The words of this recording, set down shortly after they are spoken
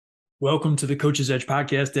Welcome to the Coach's Edge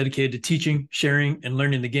podcast dedicated to teaching, sharing, and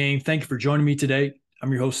learning the game. Thank you for joining me today.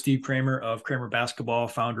 I'm your host, Steve Kramer of Kramer Basketball,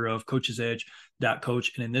 founder of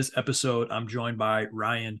CoachesEdge.coach. And in this episode, I'm joined by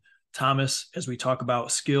Ryan Thomas as we talk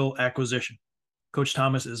about skill acquisition. Coach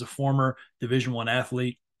Thomas is a former Division I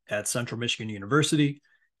athlete at Central Michigan University.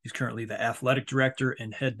 He's currently the athletic director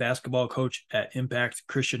and head basketball coach at Impact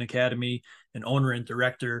Christian Academy and owner and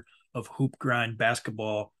director of Hoop Grind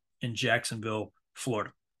Basketball in Jacksonville,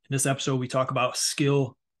 Florida. In this episode, we talk about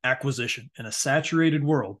skill acquisition in a saturated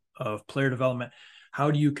world of player development.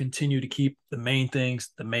 How do you continue to keep the main things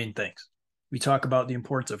the main things? We talk about the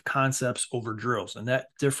importance of concepts over drills and that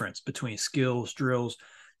difference between skills, drills,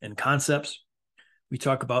 and concepts. We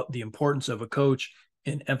talk about the importance of a coach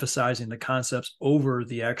in emphasizing the concepts over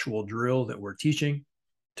the actual drill that we're teaching. He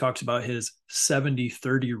talks about his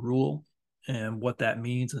 70-30 rule and what that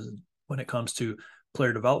means when it comes to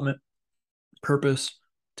player development, purpose,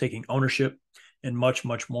 taking ownership, and much,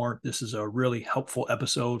 much more. This is a really helpful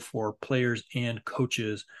episode for players and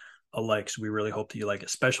coaches alike. So we really hope that you like it.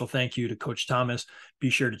 Special thank you to Coach Thomas. Be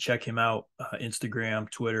sure to check him out. Instagram,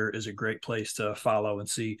 Twitter is a great place to follow and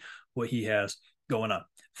see what he has going on.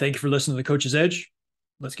 Thank you for listening to the Coach's Edge.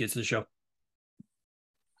 Let's get to the show.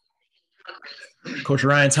 Coach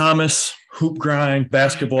Ryan Thomas, Hoop Grind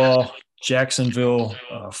Basketball, Jacksonville,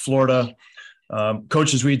 Florida.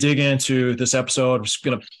 Coach, as we dig into this episode, I'm just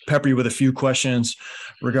going to pepper you with a few questions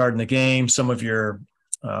regarding the game, some of your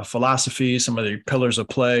philosophies, some of the pillars of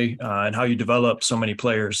play, and how you develop so many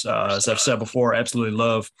players. As I've said before, I absolutely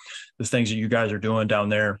love the things that you guys are doing down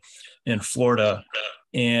there in Florida.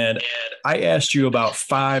 And I asked you about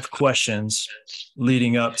 5 questions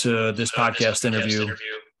leading up to this podcast interview.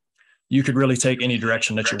 You could really take any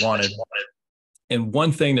direction that you wanted. And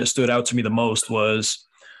one thing that stood out to me the most was,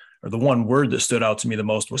 or the one word that stood out to me the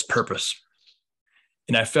most was purpose.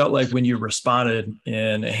 And I felt like when you responded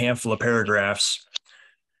in a handful of paragraphs,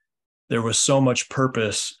 there was so much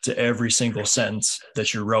purpose to every single sentence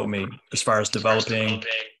that you wrote me as far as developing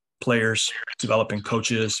players, developing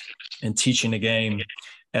coaches, and teaching the game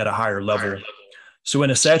at a higher level. So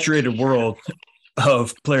in a saturated world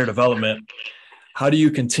of player development, how do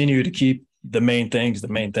you continue to keep the main things the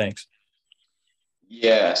main things?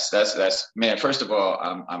 Yes, that's man. First of all,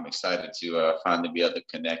 I'm excited to finally be able to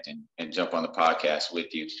connect and jump on the podcast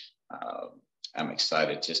with you. I'm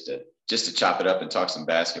excited just to chop it up and talk some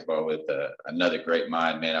basketball with another great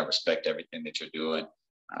mind, man. I respect everything that you're doing.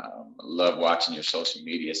 I love watching your social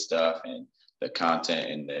media stuff and the content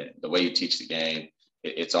and the way you teach the game.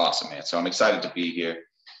 It's awesome, man. So I'm excited to be here.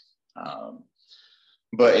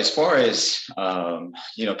 But as far as kind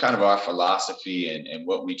of our philosophy and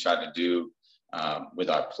what we try to do with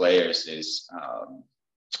our players is,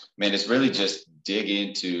 it's really just dig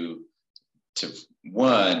into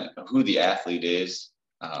one, who the athlete is.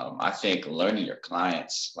 I think learning your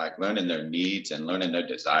clients, like learning their needs and learning their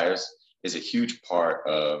desires, is a huge part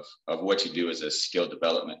of what you do as a skill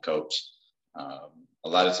development coach. A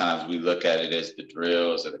lot of times we look at it as the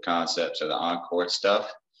drills or the concepts or the on-court stuff.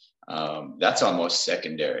 That's almost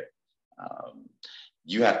secondary.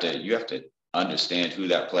 You have to understand who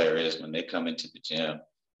that player is when they come into the gym.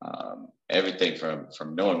 Everything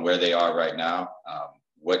from knowing where they are right now,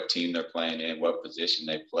 what team they're playing in, what position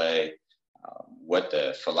they play, what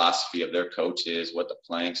the philosophy of their coach is, what the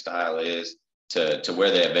playing style is, to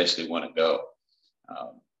where they eventually want to go.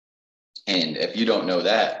 And if you don't know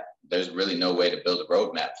that, there's really no way to build a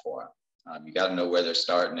roadmap for them. You got to know where they're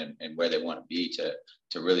starting and where they want to be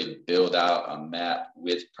to really build out a map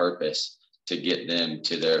with purpose to get them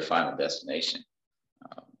to their final destination.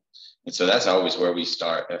 And so that's always where we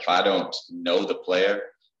start. If I don't know the player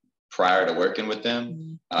prior to working with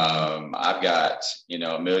them, I've got,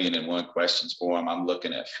 1,000,001 questions for them. I'm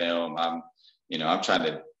looking at film. I'm trying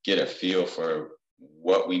to get a feel for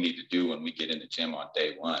what we need to do when we get in the gym on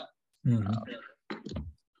day one.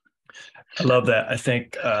 I love that. I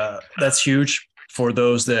think that's huge for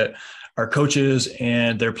those that are coaches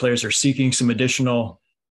and their players are seeking some additional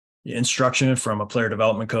instruction from a player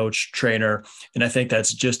development coach, trainer. And I think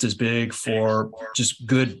that's just as big for just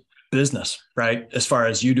good business, right? As far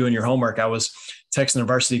as you doing your homework, I was texting a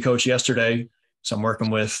varsity coach yesterday. So I'm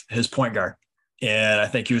working with his point guard. And I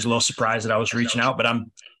think he was a little surprised that I was reaching out, but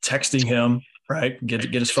I'm texting him, right?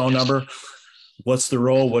 Get his phone number. What's the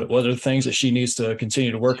role? What are the things that she needs to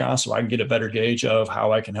continue to work on so I can get a better gauge of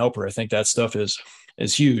how I can help her? I think that stuff is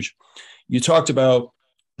huge. You talked about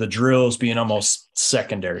the drills being almost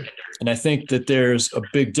secondary. And I think that there's a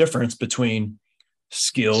big difference between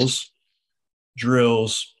skills,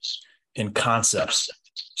 drills, and concepts.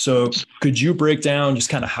 So could you break down just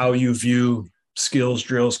kind of how you view skills,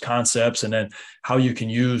 drills, concepts, and then how you can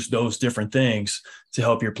use those different things to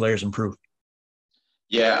help your players improve.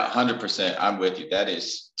 Yeah, 100%. I'm with you. That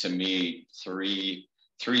is, to me, three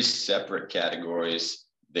separate categories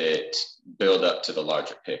that build up to the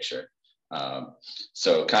larger picture.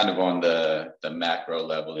 So kind of on the macro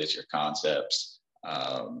level is your concepts.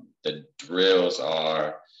 The drills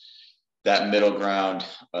are that middle ground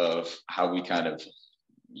of how we kind of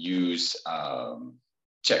use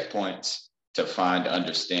checkpoints to find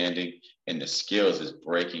understanding, and the skills is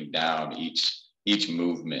breaking down each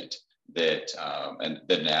movement that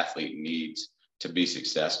an athlete needs to be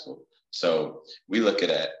successful. So we look at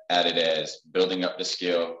it as building up the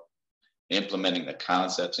skill, implementing the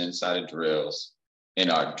concepts inside of drills,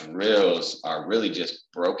 and our drills are really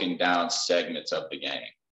just broken down segments of the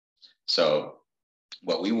game. So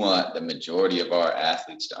what we want the majority of our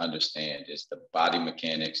athletes to understand is the body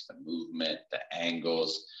mechanics, the movement, the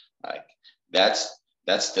angles. Like that's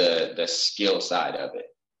the skill side of it.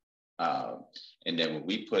 And then when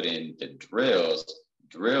we put in the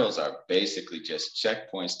drills are basically just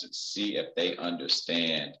checkpoints to see if they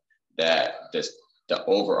understand that the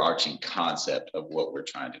overarching concept of what we're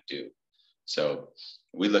trying to do. So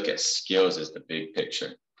we look at skills as the big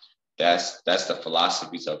picture. That's the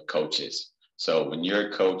philosophies of coaches. So when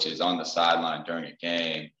your coach is on the sideline during a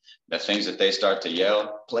game, the things that they start to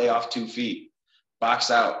yell, play off 2 feet,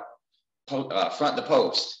 box out, front the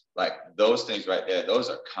post, like those things right there, those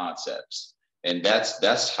are concepts. And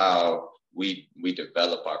that's how we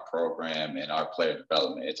develop our program and our player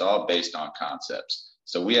development. It's all based on concepts.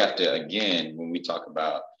 So we have to, again, when we talk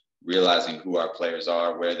about realizing who our players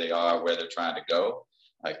are, where they're trying to go,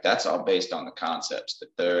 like that's all based on the concepts that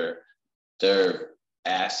they're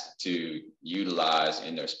asked to utilize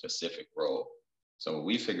in their specific role. So when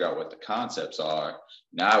we figure out what the concepts are,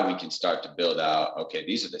 now we can start to build out, okay,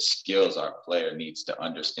 these are the skills our player needs to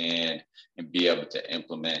understand and be able to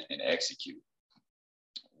implement and execute.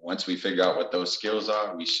 Once we figure out what those skills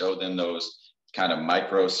are, we show them those kind of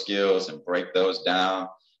micro skills and break those down.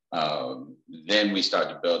 Then we start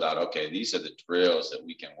to build out, okay, these are the drills that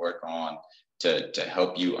we can work on to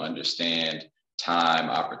help you understand time,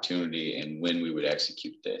 opportunity, and when we would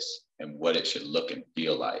execute this and what it should look and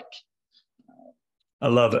feel like. I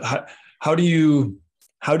love it. How do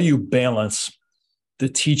you balance the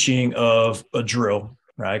teaching of a drill,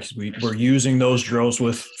 right? Because we're using those drills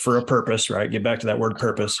for a purpose, right? Get back to that word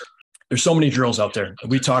purpose. There's so many drills out there.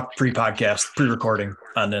 We talked pre-podcast, pre-recording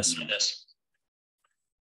on this.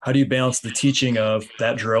 How do you balance the teaching of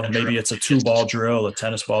that drill? Maybe it's a 2-ball drill, a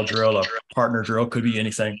tennis ball drill, a partner drill, could be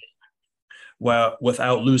anything. Well,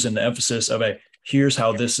 without losing the emphasis of here's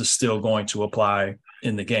how this is still going to apply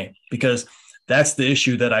in the game. Because that's the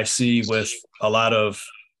issue that I see with a lot of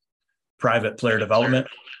private player development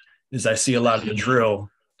is I see a lot of the drill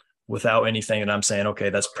without anything. And I'm saying,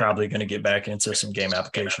 okay, that's probably going to get back into some game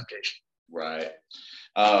application. Right.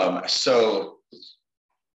 So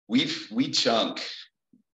we chunk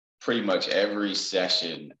pretty much every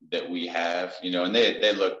session that we have, and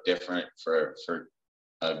they look different for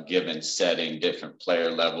a given setting, different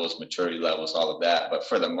player levels, maturity levels, all of that. But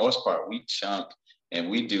for the most part, we chunk and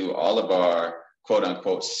we do all of our quote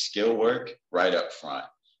unquote skill work right up front.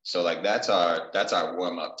 So like that's our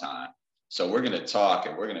warm up time. So we're going to talk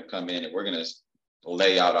and we're going to come in and we're going to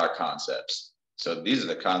lay out our concepts. So these are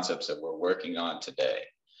the concepts that we're working on today.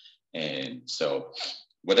 And so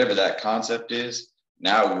whatever that concept is,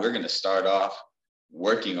 now we're going to start off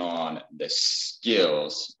working on the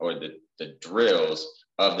skills or the drills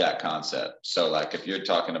of that concept. So like if you're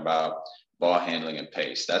talking about ball handling and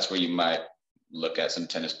pace, that's where you might look at some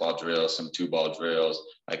tennis ball drills, some 2-ball drills,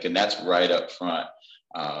 and that's right up front.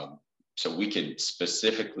 So we can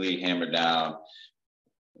specifically hammer down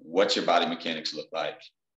what's your body mechanics look like,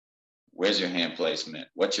 where's your hand placement,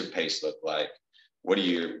 what's your pace look like, what do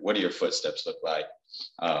your footsteps look like,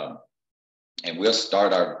 and we'll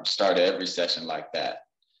start every session like that.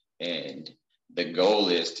 And the goal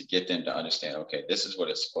is to get them to understand, okay, this is what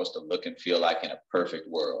it's supposed to look and feel like in a perfect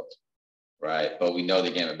world, right? But we know the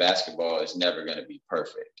game of basketball is never going to be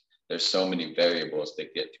perfect. There's so many variables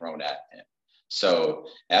that get thrown at them. So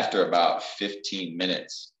after about 15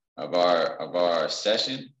 minutes of our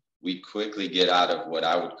session, we quickly get out of what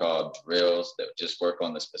I would call drills that just work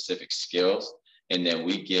on the specific skills. And then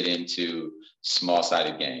we get into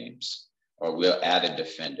small-sided games, or we'll add a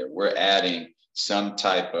defender. We're adding some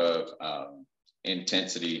type of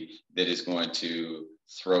intensity that is going to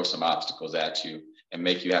throw some obstacles at you and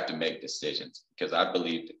make you have to make decisions. Because I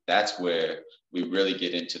believe that that's where we really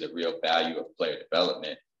get into the real value of player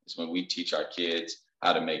development, is when we teach our kids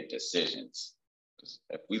how to make decisions.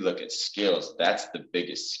 If we look at skills, that's the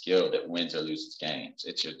biggest skill that wins or loses games.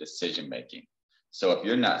 It's your decision making. So if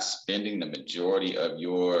you're not spending the majority of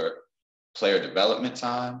your player development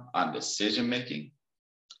time on decision making,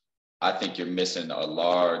 I think you're missing a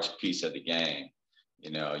large piece of the game.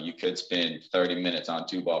 You know, you could spend 30 minutes on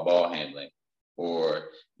 2-ball ball handling, or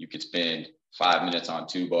you could spend 5 minutes on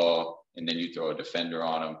 2-ball and then you throw a defender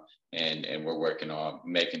on them, and we're working on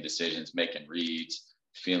making decisions, making reads,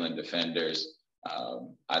 feeling defenders.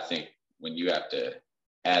 I think when you have to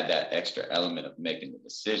add that extra element of making the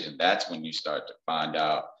decision, that's when you start to find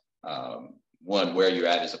out, one, where you're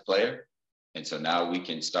at as a player. And so now we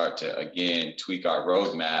can start to, again, tweak our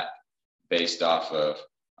roadmap based off of,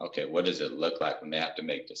 okay, what does it look like when they have to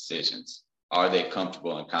make decisions? Are they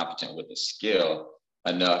comfortable and competent with the skill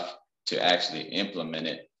enough to actually implement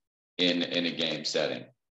it in a game setting?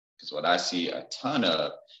 Because what I see a ton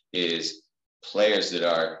of is players that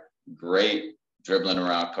are great dribbling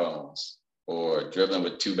around cones or dribbling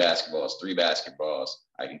with 2 basketballs, 3 basketballs.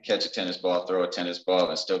 I can catch a tennis ball, throw a tennis ball,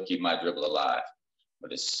 and still keep my dribble alive.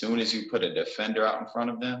 But as soon as you put a defender out in front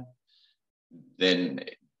of them, then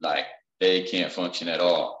like they can't function at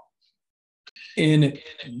all. In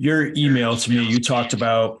your email to me, you talked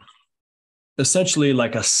about essentially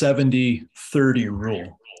like a 70-30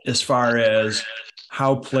 rule as far as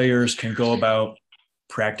how players can go about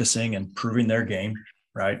practicing and improving their game,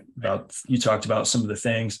 right? You talked about some of the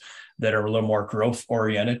things that are a little more growth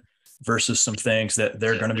oriented versus some things that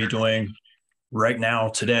they're going to be doing right now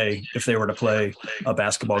today if they were to play a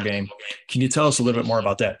basketball game. Can you tell us a little bit more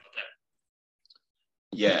about that?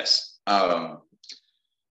 Yes.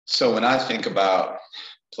 So when I think about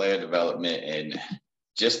player development and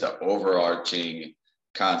just the overarching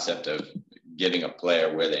concept of getting a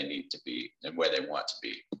player where they need to be and where they want to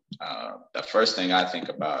be, the first thing I think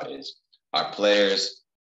about is our players,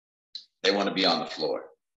 they want to be on the floor,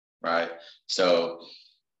 right? So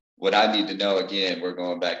what I need to know, again, we're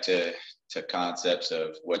going back to concepts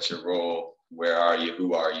of what's your role, where are you,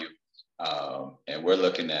 who are you? And we're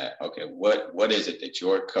looking at, okay, what is it that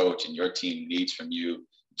your coach and your team needs from you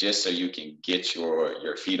just so you can get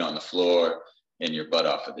your feet on the floor and your butt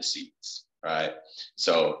off of the seats, right?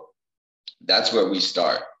 So that's where we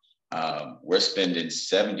start. We're spending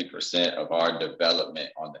 70% of our development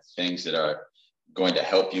on the things that are going to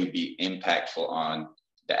help you be impactful on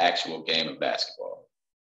the actual game of basketball,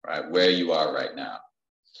 right? Where you are right now.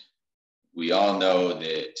 We all know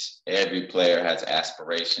that every player has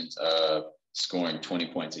aspirations of scoring 20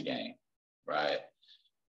 points a game, right?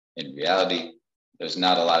 In reality, there's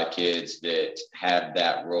not a lot of kids that have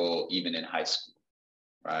that role even in high school,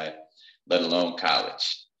 right? Let alone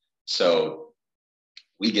college. So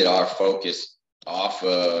we get our focus off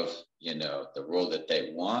of, the role that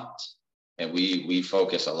they want. And we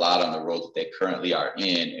focus a lot on the role that they currently are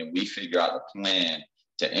in. And we figure out a plan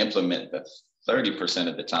to implement the 30%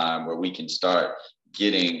 of the time where we can start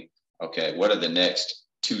getting, okay, what are the next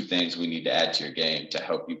 2 things we need to add to your game to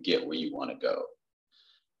help you get where you want to go?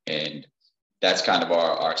 And that's kind of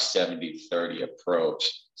our 70-30 approach.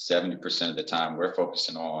 70% of the time we're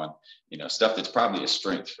focusing on, stuff that's probably a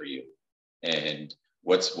strength for you. And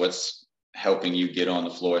what's helping you get on the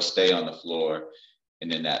floor, stay on the floor.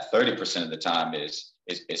 And then that 30% of the time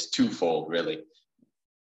is twofold, really.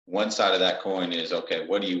 One side of that coin is, okay,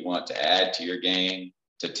 what do you want to add to your game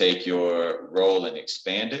to take your role and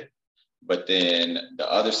expand it? But then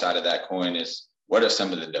the other side of that coin is, what are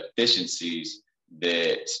some of the deficiencies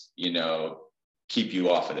that, keep you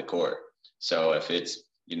off of the court? So if it's,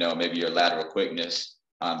 maybe your lateral quickness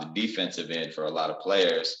on the defensive end for a lot of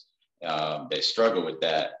players, they struggle with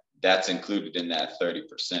that. That's included in that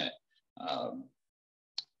 30%.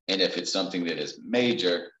 And if it's something that is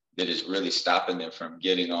major, that is really stopping them from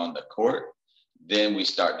getting on the court, then we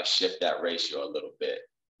start to shift that ratio a little bit.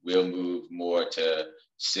 We'll move more to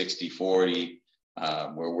 60-40,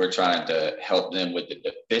 where we're trying to help them with the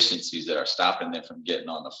deficiencies that are stopping them from getting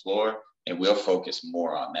on the floor, and we'll focus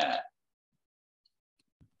more on that.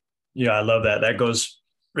 Yeah, I love that.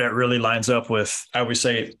 That really lines up with, I always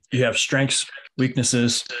say you have strengths,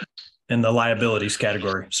 weaknesses, and the liabilities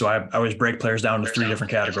category. So I always break players down to 3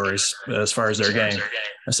 different categories as far as their game.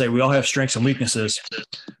 I say we all have strengths and weaknesses,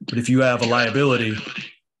 but if you have a liability,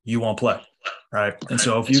 you won't play, right? And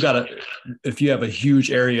so if you have a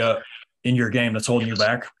huge area in your game that's holding you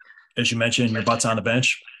back, as you mentioned, your butt's on the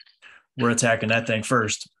bench, we're attacking that thing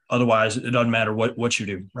first. Otherwise, it doesn't matter what you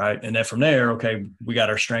do, right? And then from there, okay, we got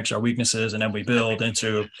our strengths, our weaknesses, and then we build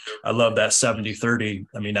into, I love that 70-30.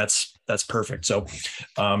 I mean, that's that's perfect. So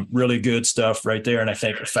really good stuff right there. And I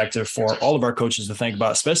think effective for all of our coaches to think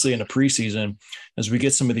about, especially in the preseason, as we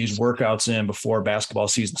get some of these workouts in before basketball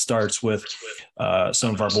season starts with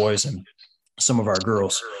some of our boys and some of our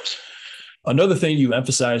girls. Another thing you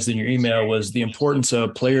emphasized in your email was the importance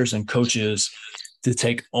of players and coaches to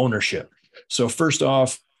take ownership. So first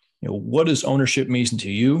off, what does ownership mean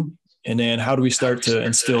to you? And then how do we start to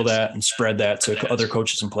instill that and spread that to other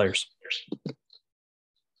coaches and players?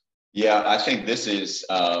 Yeah, I think this is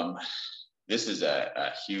a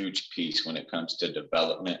huge piece when it comes to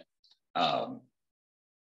development.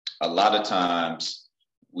 A lot of times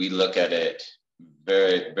we look at it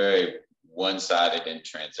very, very one-sided and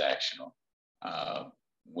transactional.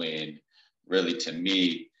 When really, to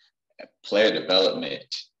me, player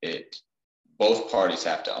development, both parties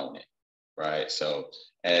have to own it, right? So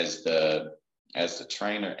as the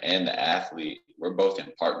trainer and the athlete, we're both in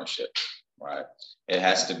partnership, right? It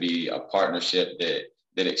has to be a partnership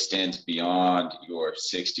that extends beyond your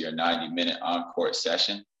 60 or 90-minute on-court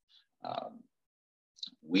session.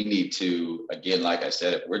 We need to, again, like I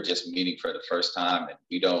said, if we're just meeting for the first time and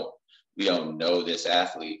we don't know this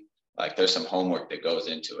athlete, like there's some homework that goes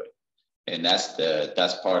into it. And that's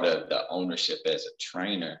part of the ownership as a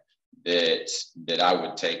trainer that I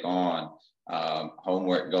would take on.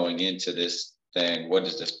 Homework going into this thing. What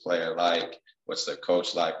is this player like? What's their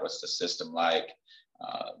coach like? What's the system like?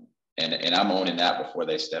 And I'm owning that before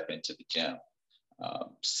they step into the gym.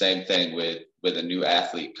 Same thing with a new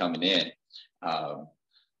athlete coming in.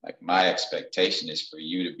 Like my expectation is for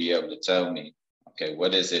you to be able to tell me, okay,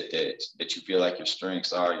 what is it that you feel like your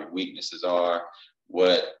strengths are, your weaknesses are?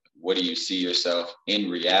 What do you see yourself in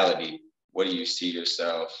reality? What do you see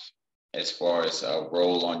yourself as far as a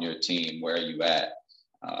role on your team? Where are you at?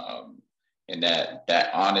 And that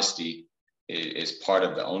honesty is part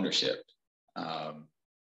of the ownership.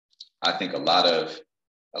 I think a lot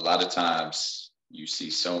of times you see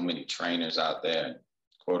so many trainers out there,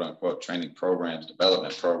 quote unquote training programs,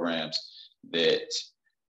 development programs, that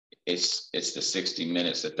it's the 60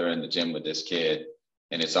 minutes that they're in the gym with this kid,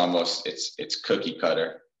 and it's almost it's cookie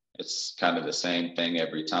cutter. It's kind of the same thing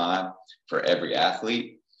every time for every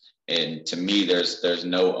athlete. And to me, there's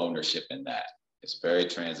no ownership in that. It's very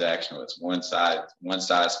transactional. It's one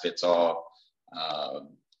size fits all.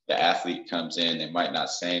 The athlete comes in, they might not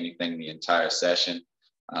say anything the entire session.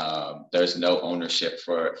 There's no ownership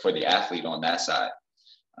for the athlete on that side.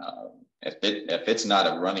 If it's not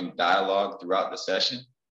a running dialogue throughout the session,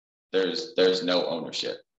 there's no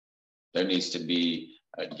ownership. There needs to be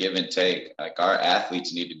a give and take. Like our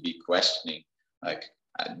athletes need to be questioning, like,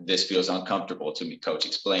 this feels uncomfortable to me, coach.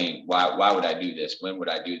 Explain why would I do this? When would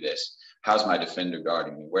I do this? How's my defender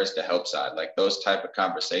guarding me? Where's the help side? Like those type of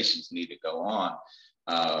conversations need to go on.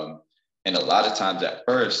 And a lot of times at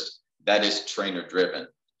first, that is trainer driven.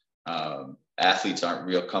 Athletes aren't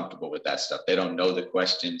real comfortable with that stuff. They don't know the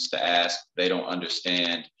questions to ask. They don't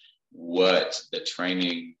understand what the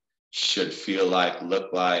training should feel like,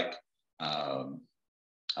 look like.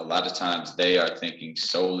 A lot of times they are thinking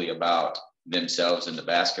solely about themselves in the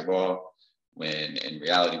basketball, when in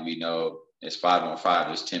reality we know it's 5-on-5.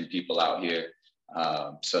 There's 10 people out here.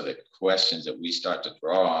 So the questions that we start to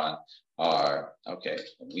draw on are, okay,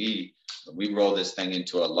 when we roll this thing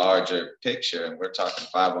into a larger picture and we're talking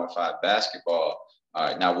 5-on-5 basketball, all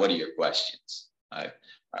right, now what are your questions?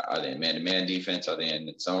 Are they in man-to-man defense? Are they in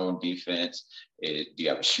its own defense? Do you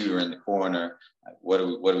have a shooter in the corner? What are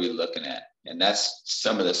we looking at? And that's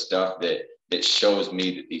some of the stuff that shows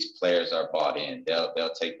me that these players are bought in.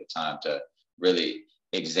 They'll take the time to really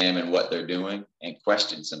examine what they're doing and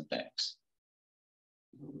question some things.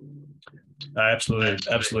 I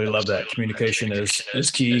absolutely love that. Communication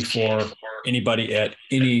is key for anybody at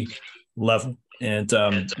any level. And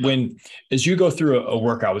as you go through a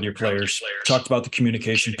workout with your players, talked about the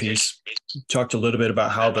communication piece, talked a little bit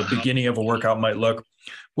about how the beginning of a workout might look.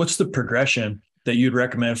 What's the progression that you'd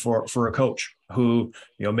recommend for a coach who,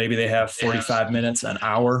 maybe they have 45 minutes, an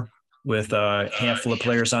hour with a handful of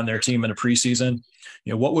players on their team in a preseason?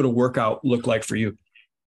 What would a workout look like for you?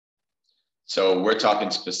 So we're talking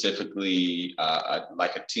specifically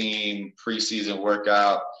like a team preseason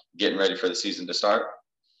workout, getting ready for the season to start.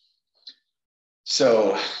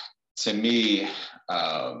 So to me,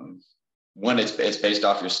 one, it's based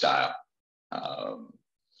off your style.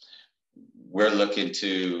 We're looking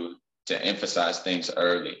to emphasize things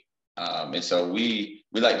early. And so we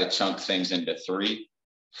like to chunk things into 3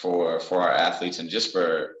 for our athletes and just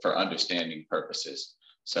for understanding purposes.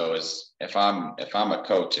 So if I'm a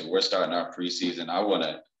coach and we're starting our preseason, I want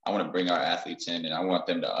to bring our athletes in and I want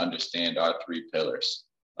them to understand our 3 pillars.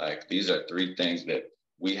 Like these are 3 things that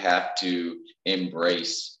we have to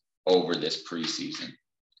embrace over this preseason.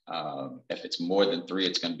 If it's more than 3,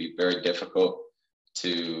 it's going to be very difficult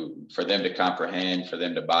for them to comprehend, for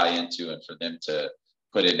them to buy into, and for them to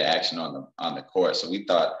put into action on the court. So we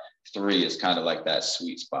thought 3 is kind of like that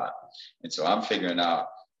sweet spot. And so I'm figuring out,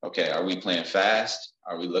 okay, are we playing fast?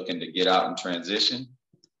 Are we looking to get out in transition?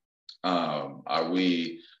 Are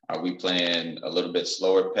we playing a little bit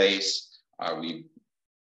slower pace? Are we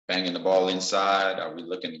banging the ball inside? Are we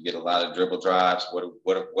looking to get a lot of dribble drives?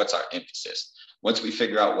 What's our emphasis? Once we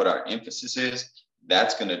figure out what our emphasis is,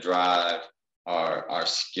 that's going to drive our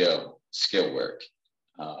skill work.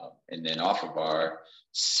 And then off of our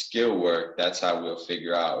skill work, that's how we'll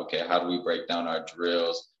figure out, okay, how do we break down our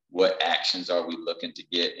drills? What actions are we looking to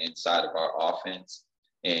get inside of our offense?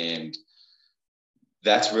 And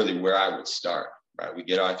that's really where I would start, right? We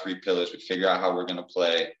get our 3 pillars, we figure out how we're going to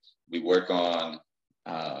play. We work on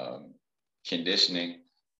conditioning.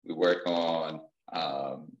 We work on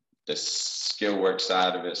the skill work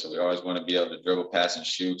side of it. So we always want to be able to dribble, pass, and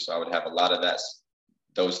shoot. So I would have a lot of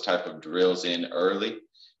those type of drills in early.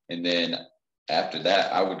 And then after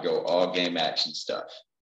that, I would go all game action stuff.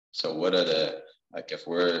 So what are if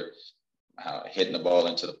we're hitting the ball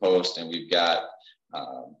into the post and we've got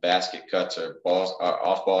basket cuts or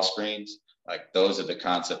off ball screens, like those are the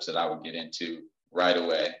concepts that I would get into right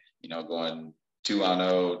away, going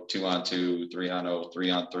 2-on-0, 2-on-2, 3-on-0,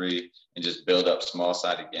 3-on-3, and just build up small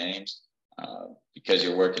sided games because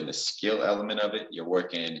you're working the skill element of it. You're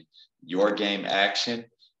working your game action,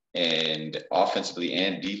 and offensively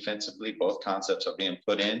and defensively, both concepts are being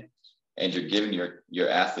put in, and you're giving your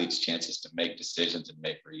athletes chances to make decisions and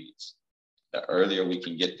make reads. The earlier we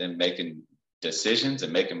can get them making decisions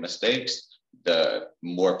and making mistakes, the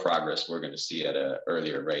more progress we're going to see at an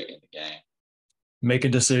earlier rate in the game.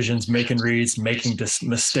 Making decisions, making reads, making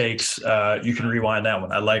mistakes. You can rewind that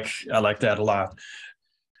one. I like that a lot.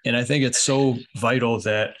 And I think it's so vital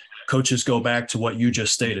that coaches go back to what you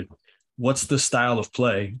just stated. What's the style of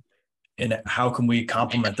play, and how can we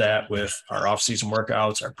complement that with our off-season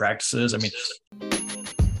workouts, our practices? I mean,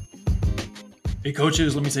 hey,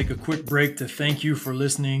 coaches, let me take a quick break to thank you for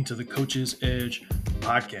listening to the Coach's Edge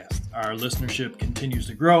podcast. Our listenership continues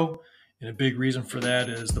to grow, and a big reason for that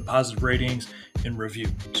is the positive ratings and review.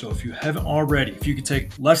 So if you haven't already, if you could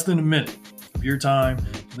take less than a minute of your time,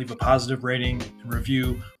 leave a positive rating and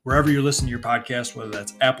review wherever you're listening to your podcast, whether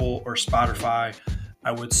that's Apple or Spotify,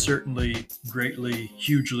 I would certainly greatly,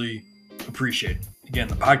 hugely appreciate it. Again,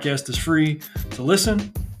 the podcast is free to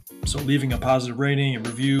listen, so leaving a positive rating and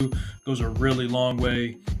review goes a really long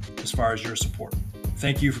way as far as your support.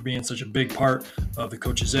 Thank you for being such a big part of the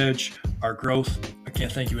Coach's Edge, our growth. I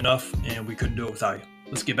can't thank you enough, and we couldn't do it without you.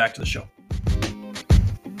 Let's get back to the show.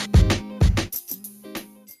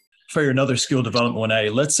 For another skill development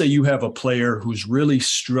 1A, let's say you have a player who's really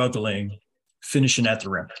struggling finishing at the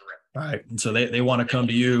rim, right? And so they want to come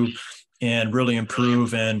to you and really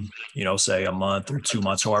improve in, say a month or 2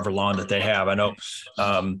 months, however long that they have. I know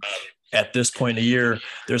at this point in the year,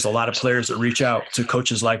 there's a lot of players that reach out to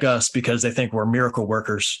coaches like us because they think we're miracle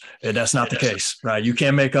workers. And that's not the case, right? You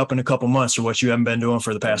can't make up in a couple months for what you haven't been doing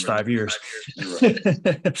for the past 5 years.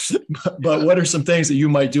 But what are some things that you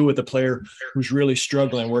might do with a player who's really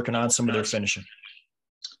struggling, working on some of their finishing?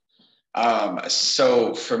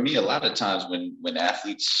 So for me, a lot of times when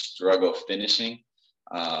athletes struggle finishing,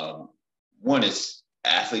 one is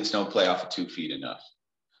athletes don't play off of 2 feet enough.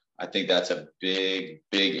 I think that's a big,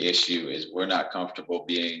 big issue is we're not comfortable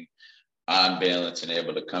being on balance and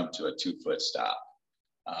able to come to a 2-foot stop.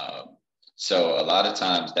 So a lot of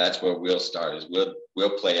times that's where we'll start is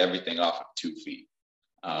we'll play everything off of 2 feet.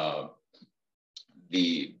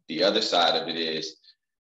 The other side of it is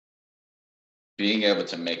being able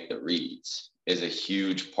to make the reads is a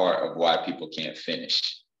huge part of why people can't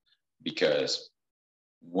finish, because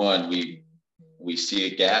one, we see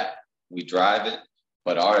a gap, we drive it,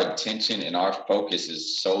 but our attention and our focus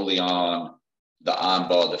is solely on the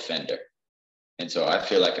on-ball defender. And so I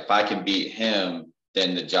feel like if I can beat him,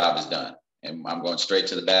 then the job is done. And I'm going straight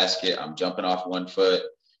to the basket, I'm jumping off 1 foot,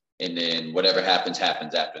 and then whatever happens,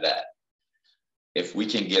 happens after that. If we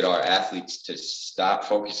can get our athletes to stop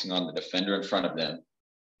focusing on the defender in front of them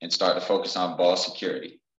and start to focus on ball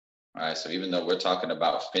security, all right? So even though we're talking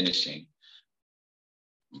about finishing,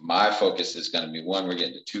 my focus is going to be, one, we're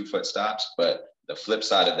getting to 2-foot stops, but the flip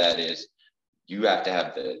side of that is you have to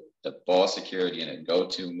have the ball security and a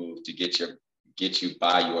go-to move to get you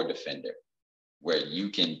by your defender, where you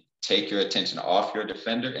can take your attention off your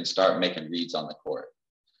defender and start making reads on the court.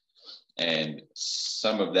 And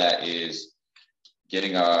some of that is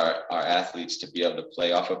getting our athletes to be able to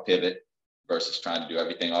play off a pivot, versus trying to do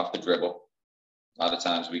everything off the dribble. A lot of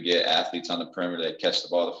times we get athletes on the perimeter that catch the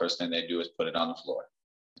ball. The first thing they do is put it on the floor.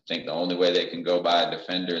 I think the only way they can go by a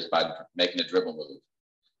defender is by making a dribble move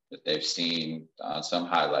that they've seen on some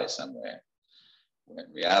highlight somewhere. When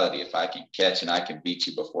in reality, if I can catch and I can beat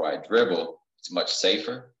you before I dribble, it's much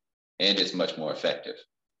safer and it's much more effective.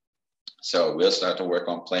 So we'll start to work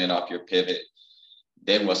on playing off your pivot.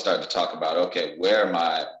 Then we'll start to talk about, okay, where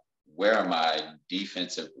are my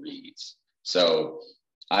defensive reads? So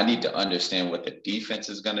I need to understand what the defense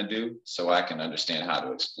is going to do so I can understand how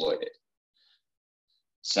to exploit it.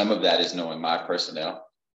 Some of that is knowing my personnel,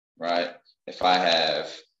 right? If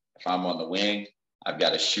I'm on the wing, I've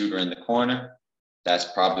got a shooter in the corner, that's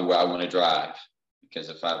probably where I want to drive. Because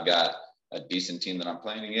if I've got a decent team that I'm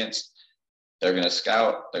playing against, they're going to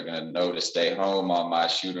scout, they're going to know to stay home on my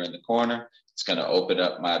shooter in the corner. It's going to open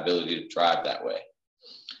up my ability to drive that way.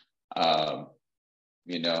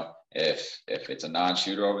 If it's a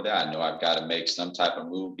non-shooter over there, I know I've got to make some type of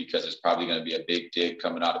move because it's probably going to be a big dig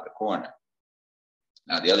coming out of the corner.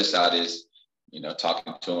 Now, the other side is,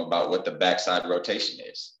 talking to them about what the backside rotation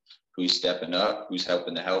is, who's stepping up, who's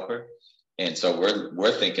helping the helper. And so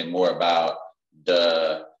we're thinking more about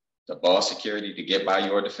the ball security to get by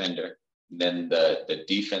your defender, then the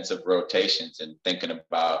defensive rotations, and thinking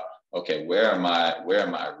about, okay, where are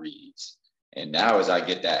my reads? And now as I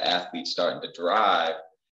get that athlete starting to drive,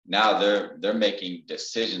 now they're making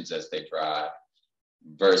decisions as they drive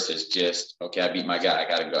versus just, okay, I beat my guy, I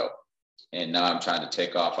got to go. And now I'm trying to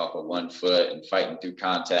take off of 1 foot and fighting through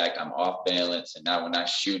contact. I'm off balance. And now when I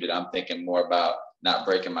shoot it, I'm thinking more about not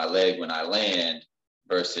breaking my leg when I land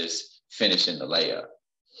versus finishing the layup.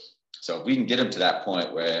 So if we can get them to that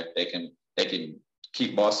point where they can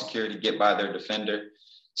keep ball security, get by their defender,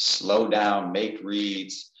 slow down, make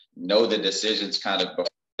reads, know the decisions kind of before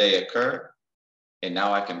they occur. And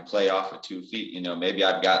now I can play off of 2 feet. Maybe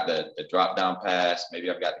I've got the drop down pass. Maybe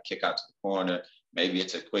I've got the kick out to the corner. Maybe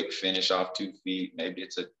it's a quick finish off 2 feet. Maybe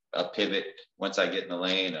it's a pivot once I get in the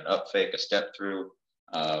lane, an up fake, a step through.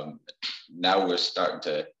 Now we're starting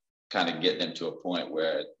to kind of get them to a point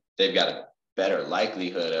where they've got a better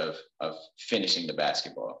likelihood of finishing the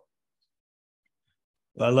basketball.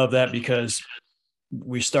 Well, I love that because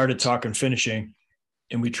we started talking finishing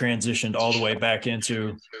and we transitioned all the way back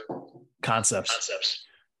into concepts,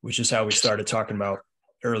 which is how we started talking about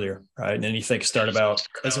earlier, right? And then you start about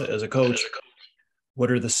as a coach, what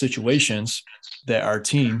are the situations that our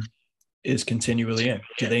team is continually in?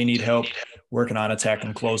 Do they need help working on attack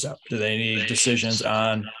and closeout? Do they need decisions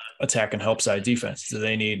on attack and help side defense? Do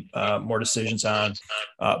they need more decisions on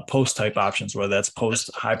post type options, whether that's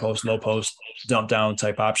post, high post, low post, dump down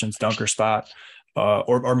type options, dunker spot,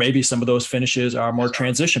 or maybe some of those finishes are more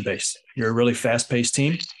transition based. You're a really fast paced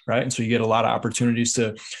team, right? And so you get a lot of opportunities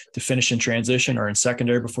to finish in transition or in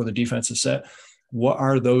secondary before the defense is set. What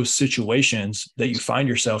are those situations that you find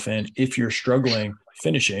yourself in if you're struggling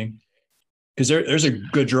finishing? Because there's a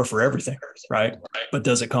good drill for everything, right? But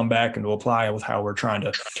does it come back and apply with how we're trying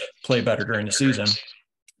to play better during the season?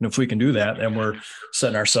 And if we can do that, then we're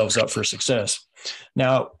setting ourselves up for success.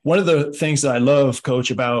 Now, one of the things that I love,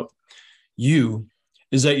 Coach, about you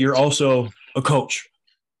is that you're also a coach.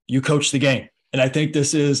 You coach the game. And I think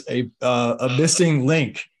this is a missing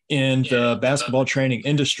link in the basketball training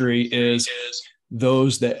industry is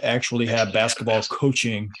those that actually have basketball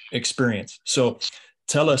coaching experience. So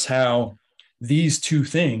tell us how these two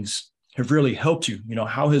things have really helped you.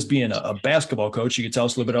 How has being a basketball coach, you can tell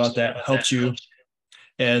us a little bit about that, helped you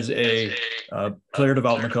as a player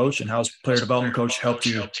development coach, and how's player development coach helped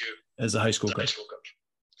you as a high school coach?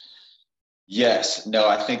 Yes, no,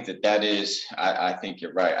 I think that is, I think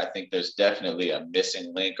you're right. I think there's definitely a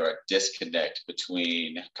missing link or a disconnect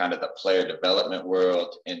between kind of the player development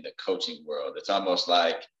world and the coaching world. It's almost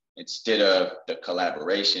like instead of the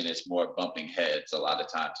collaboration, it's more bumping heads a lot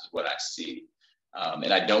of times is what I see.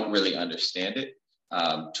 And I don't really understand it.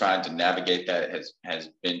 Trying to navigate that has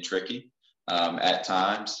been tricky at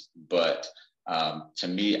times, but to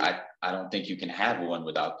me, I don't think you can have one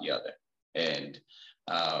without the other. And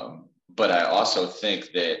but I also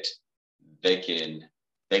think that they can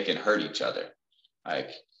hurt each other. Like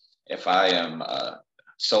if I am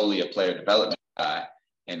solely a player development guy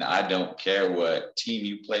and I don't care what team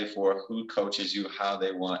you play for, who coaches you, how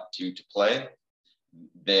they want you to play,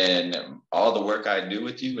 then all the work I do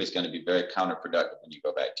with you is going to be very counterproductive when you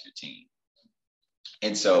go back to your team.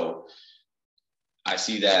 And so I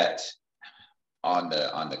see that on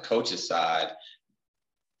the coach's side.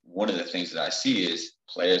 One of the things that I see is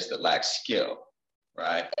players that lack skill,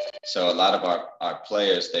 right? So a lot of our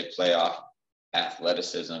players, they play off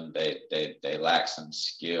athleticism. They lack some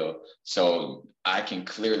skill. So I can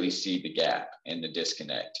clearly see the gap and the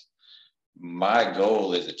disconnect. My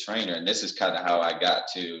goal as a trainer, and this is kind of how I got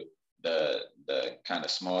to the kind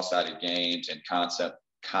of small-sided games and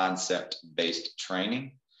concept-based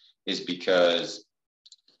training, is because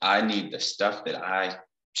I need the stuff that I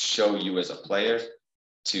show you as a player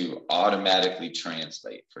to automatically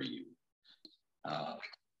translate for you.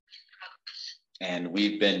 And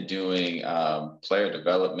we've been doing player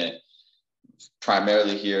development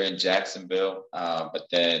primarily here in Jacksonville, but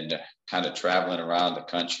then kind of traveling around the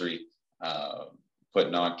country,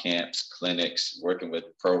 putting on camps, clinics, working with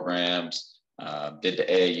programs, did the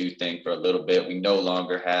AAU thing for a little bit. We no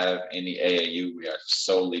longer have any AAU. We are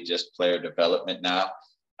solely just player development now.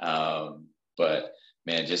 But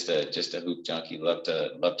man, just a hoop junkie. Love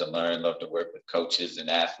to learn, love to work with coaches and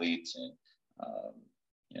athletes. And,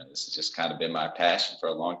 this has just kind of been my passion for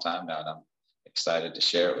a long time now. And I'm excited to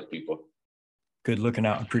share it with people. Good looking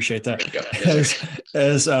out. Appreciate that.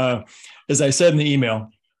 As I said in the email,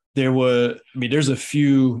 there's a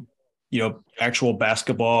few, actual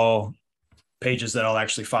basketball pages that I'll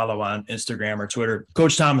actually follow on Instagram or Twitter.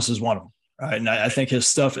 Coach Thomas is one of them. Right? And I think his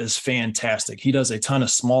stuff is fantastic. He does a ton of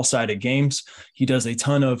small-sided games. He does a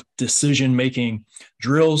ton of decision-making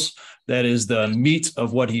drills. That is the meat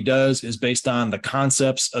of what he does, is based on the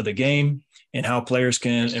concepts of the game and how players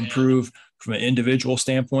can improve from an individual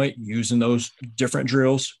standpoint using those different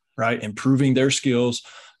drills, right? Improving their skills.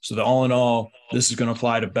 So that all in all, this is going to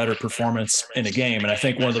apply to better performance in a game. And I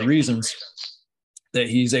think one of the reasons that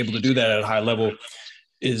he's able to do that at a high level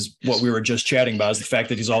is what we were just chatting about, is the fact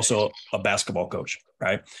that he's also a basketball coach,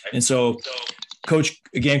 right? And so, Coach,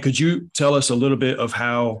 again, could you tell us a little bit of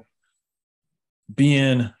how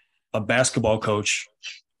being a basketball coach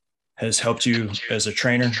has helped you as a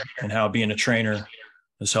trainer, and how being a trainer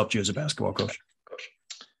has helped you as a basketball coach?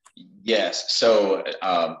 Yes. So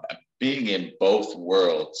being in both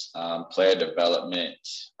worlds, player development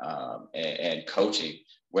and coaching,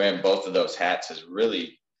 wearing both of those hats has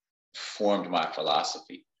really formed my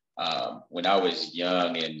philosophy. When I was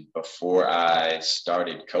young and before I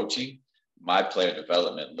started coaching, my player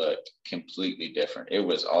development looked completely different. It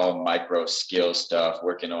was all micro skill stuff,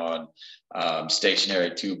 working on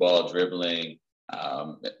stationary two ball dribbling,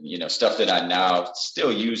 stuff that I now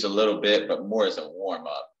still use a little bit, but more as a warm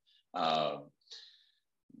up.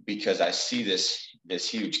 Because I see this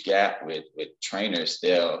huge gap with trainers.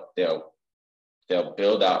 They'll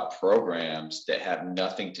build out programs that have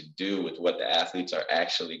nothing to do with what the athletes are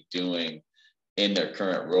actually doing in their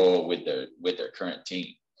current role with their current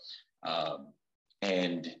team.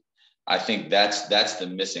 And I think that's the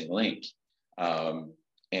missing link.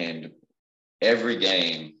 And every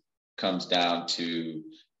game comes down to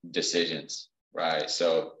decisions, right?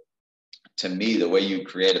 So to me, the way you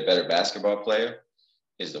create a better basketball player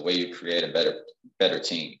is the way you create a better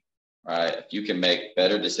team, right? If you can make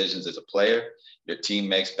better decisions as a player, your team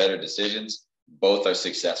makes better decisions, both are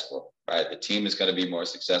successful, right? The team is going to be more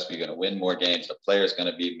successful. You're going to win more games. The player is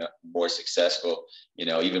going to be more successful,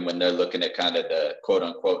 even when they're looking at kind of the quote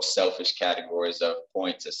unquote selfish categories of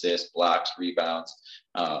points, assists, blocks, rebounds.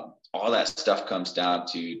 All that stuff comes down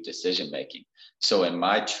to decision making. So in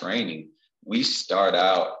my training, we start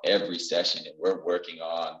out every session and we're working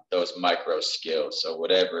on those micro skills. So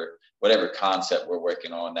whatever concept we're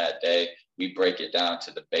working on that day, we break it down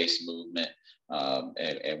to the base movement.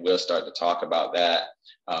 And we'll start to talk about that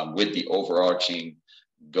with the overarching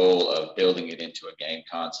goal of building it into a game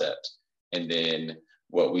concept. And then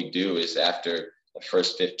what we do is, after the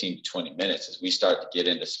first 15 to 20 minutes, is we start to get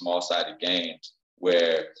into small-sided games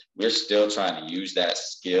where we're still trying to use that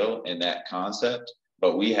skill and that concept,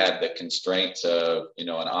 but we have the constraints of, an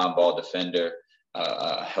on-ball defender,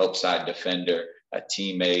 a help side defender, a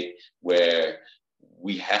teammate, where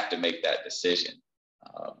we have to make that decision.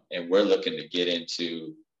 And we're looking to get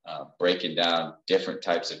into breaking down different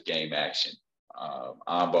types of game action,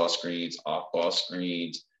 on-ball screens, off-ball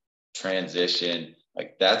screens, transition.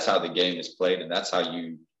 Like, that's how the game is played. And that's how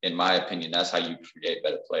you, in my opinion, that's how you create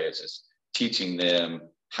better players, is teaching them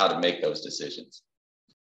how to make those decisions.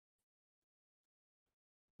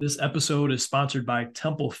 This episode is sponsored by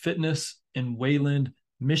Temple Fitness in Wayland,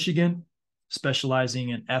 Michigan, specializing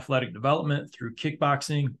in athletic development through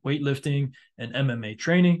kickboxing, weightlifting, and MMA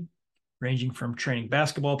training, ranging from training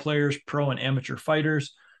basketball players, pro and amateur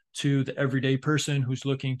fighters, to the everyday person who's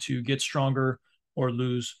looking to get stronger or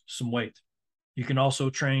lose some weight. You can also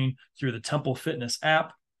train through the Temple Fitness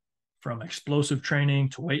app. From explosive training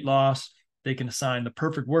to weight loss, they can assign the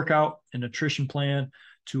perfect workout and nutrition plan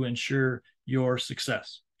to ensure your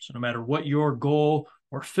success. So no matter what your goal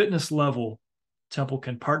or fitness level Temple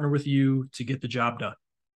can partner with you to get the job done.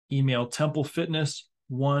 Email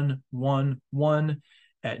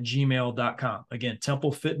templefitness111@gmail.com. Again,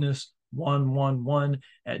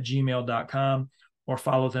 templefitness111@gmail.com, or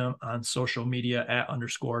follow them on social media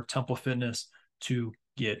 @_Temple Fitness to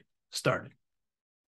get started.